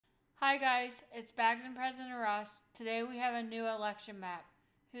Hi guys, it's Bagz and President Ross. Today we have a new election map.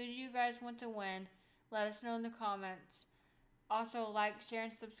 Who do you guys want to win? Let us know in the comments. Also like, share,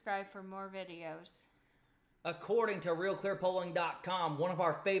 and subscribe for more videos. According to RealClearPolling.com, one of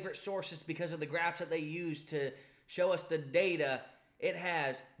our favorite sources because of the graphs that they use to show us the data, it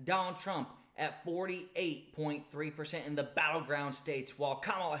has Donald Trump at 48.3% in the battleground states, while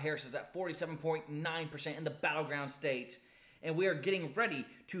Kamala Harris is at 47.9% in the battleground states. And we are getting ready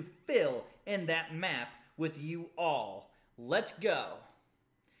to fill in that map with you all. Let's go.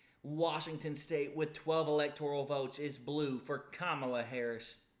 Washington State with 12 electoral votes is blue for Kamala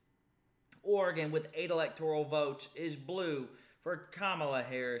Harris. Oregon with 8 electoral votes is blue for Kamala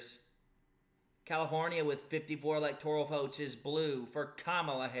Harris. California with 54 electoral votes is blue for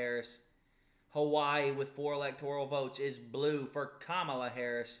Kamala Harris. Hawaii with 4 electoral votes is blue for Kamala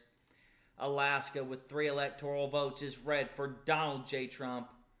Harris. Alaska with 3 electoral votes is red for Donald J. Trump.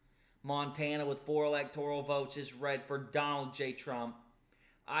 Montana with 4 electoral votes is red for Donald J. Trump.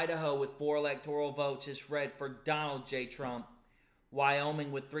 Idaho with 4 electoral votes is red for Donald J. Trump.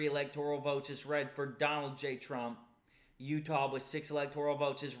 Wyoming with 3 electoral votes is red for Donald J. Trump. Utah with 6 electoral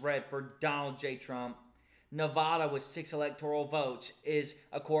votes is red for Donald J. Trump. Nevada with 6 electoral votes is,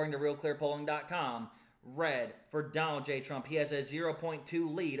 according to RealClearPolling.com, red for Donald J. Trump. He has a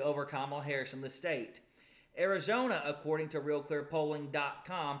 0.2 lead over Kamala Harris in the state. Arizona, according to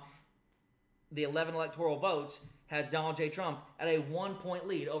RealClearPolling.com, the 11 electoral votes has Donald J. Trump at a 1-point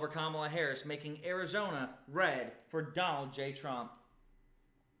lead over Kamala Harris, making Arizona red for Donald J. Trump.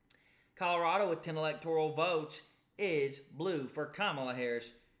 Colorado with 10 electoral votes is blue for Kamala Harris.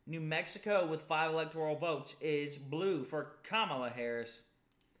 New Mexico with 5 electoral votes is blue for Kamala Harris.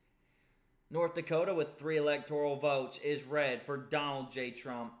 North Dakota with 3 electoral votes is red for Donald J.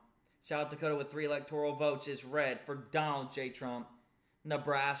 Trump. South Dakota with 3 electoral votes is red for Donald J. Trump.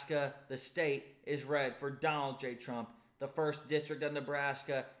 Nebraska, the state, is red for Donald J. Trump. The 1st District of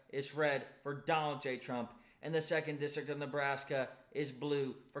Nebraska is red for Donald J. Trump. And the 2nd District of Nebraska is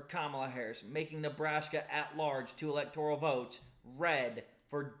blue for Kamala Harris, making Nebraska at large 2 electoral votes red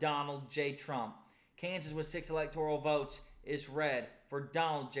for Donald J. Trump. Kansas with 6 electoral votes is red for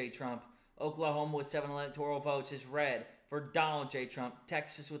Donald J. Trump. Oklahoma with 7 electoral votes is red for Donald J. Trump.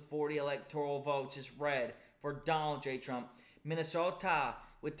 Texas with 40 electoral votes is red for Donald J. Trump. Minnesota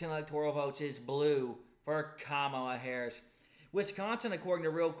with 10 electoral votes is blue for Kamala Harris. Wisconsin, according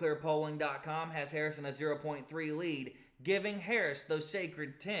to RealClearPolling.com, has Harris in a 0.3 lead, giving Harris those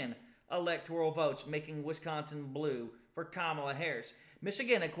sacred 10 electoral votes, making Wisconsin blue for Kamala Harris.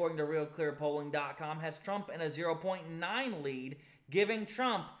 Michigan, according to RealClearPolling.com, has Trump in a 0.9 lead, giving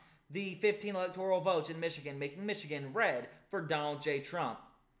Trump the 15 electoral votes in Michigan, making Michigan red for Donald J. Trump.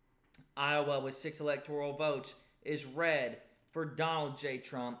 Iowa with 6 electoral votes is red for Donald J.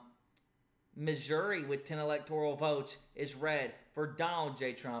 Trump. Missouri with 10 electoral votes is red for Donald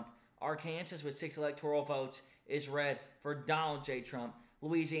J. Trump. Arkansas with 6 electoral votes is red for Donald J. Trump.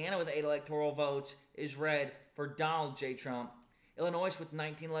 Louisiana with 8 electoral votes is red for Donald J. Trump. Illinois with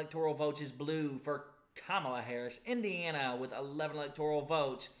 19 electoral votes is blue for Kamala Harris. Indiana with 11 electoral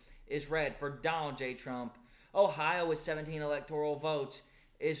votes is red for Donald J. Trump. Ohio with 17 electoral votes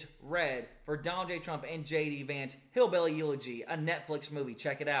is red for Donald J. Trump and J.D. Vance. Hillbilly Eulogy, a Netflix movie.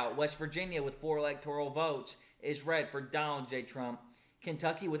 Check it out. West Virginia with 4 electoral votes is red for Donald J. Trump.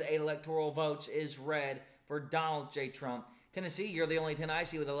 Kentucky with 8 electoral votes is red for Donald J. Trump. Tennessee, you're the only 10 I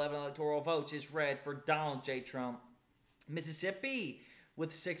see with 11 electoral votes, is red for Donald J. Trump. Mississippi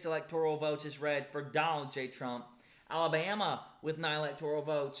with 6 electoral votes is red for Donald J. Trump. Alabama with 9 electoral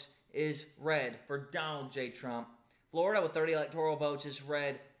votes is red for Donald J. Trump. Florida with 30 electoral votes is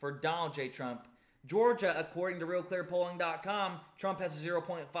red for Donald J. Trump. Georgia, according to RealClearPolling.com, Trump has a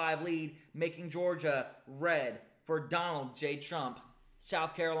 0.5 lead, making Georgia red for Donald J. Trump.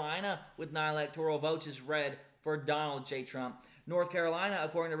 South Carolina with 9 electoral votes is red for Donald J. Trump. North Carolina,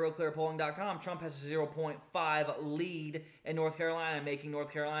 according to RealClearPolling.com, Trump has a 0.5 lead in North Carolina, making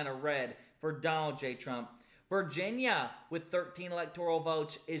North Carolina red for Donald J. Trump. Virginia, with 13 electoral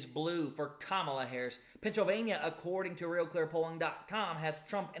votes, is blue for Kamala Harris. Pennsylvania, according to RealClearPolling.com, has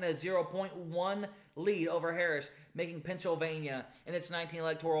Trump in a 0.1 lead over Harris, making Pennsylvania, in its 19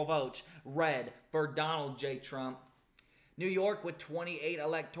 electoral votes, red for Donald J. Trump. New York, with 28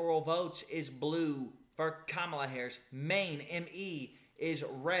 electoral votes, is blue for Kamala Harris. Maine, ME, is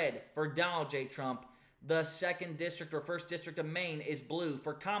red for Donald J. Trump. The 2nd District or 1st District of Maine is blue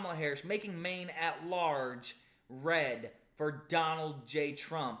for Kamala Harris, making Maine at large red for Donald J.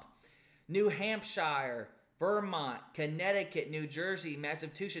 Trump. New Hampshire, Vermont, Connecticut, New Jersey,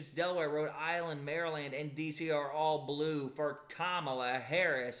 Massachusetts, Delaware, Rhode Island, Maryland, and D.C. are all blue for Kamala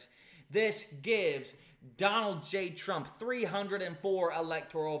Harris. This gives Donald J. Trump 304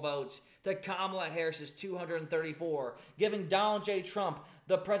 electoral votes to Kamala Harris's 234, giving Donald J. Trump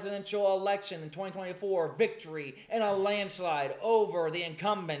the presidential election in 2024 victory in a landslide over the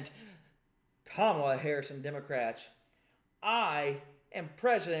incumbent Kamala Harris and Democrats. I am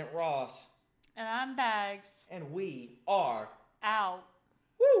President Ross. And I'm Bagz. And we are Out.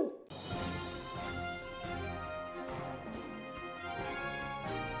 Woo!